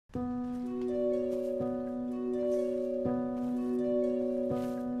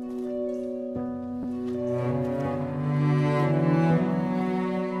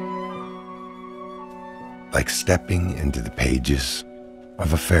stepping into the pages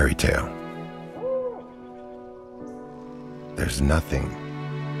of a fairy tale. There's nothing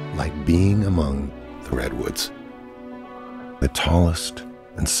like being among the redwoods, the tallest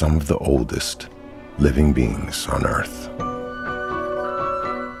and some of the oldest living beings on Earth.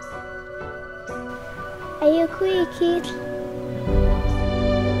 Are you cool, kid?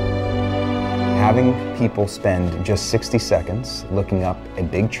 Having people spend just 60 seconds looking up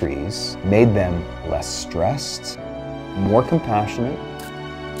at big trees made them less stressed, more compassionate.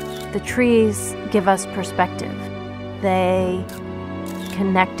 The trees give us perspective. They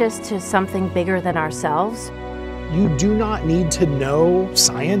connect us to something bigger than ourselves. You do not need to know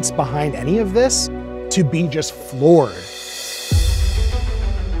science behind any of this to be just floored.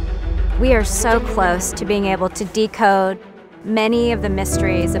 We are so close to being able to decode many of the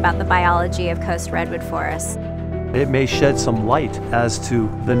mysteries about the biology of coast redwood forests. It may shed some light as to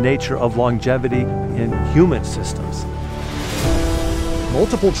the nature of longevity in human systems.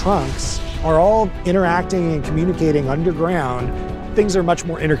 Multiple trunks are all interacting and communicating underground. Things are much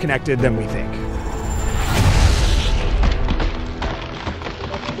more interconnected than we think.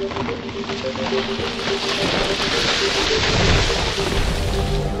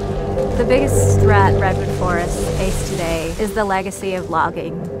 The biggest threat redwood forests face today is the legacy of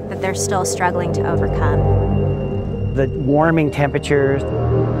logging that they're still struggling to overcome. The warming temperatures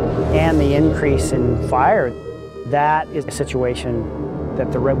and the increase in fire, that is a situation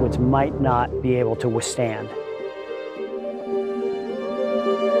that the redwoods might not be able to withstand.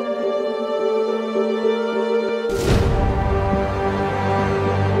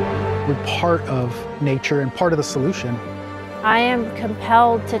 We're part of nature and part of the solution. I am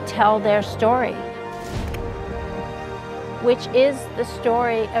compelled to tell their story, which is the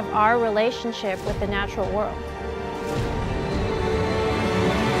story of our relationship with the natural world.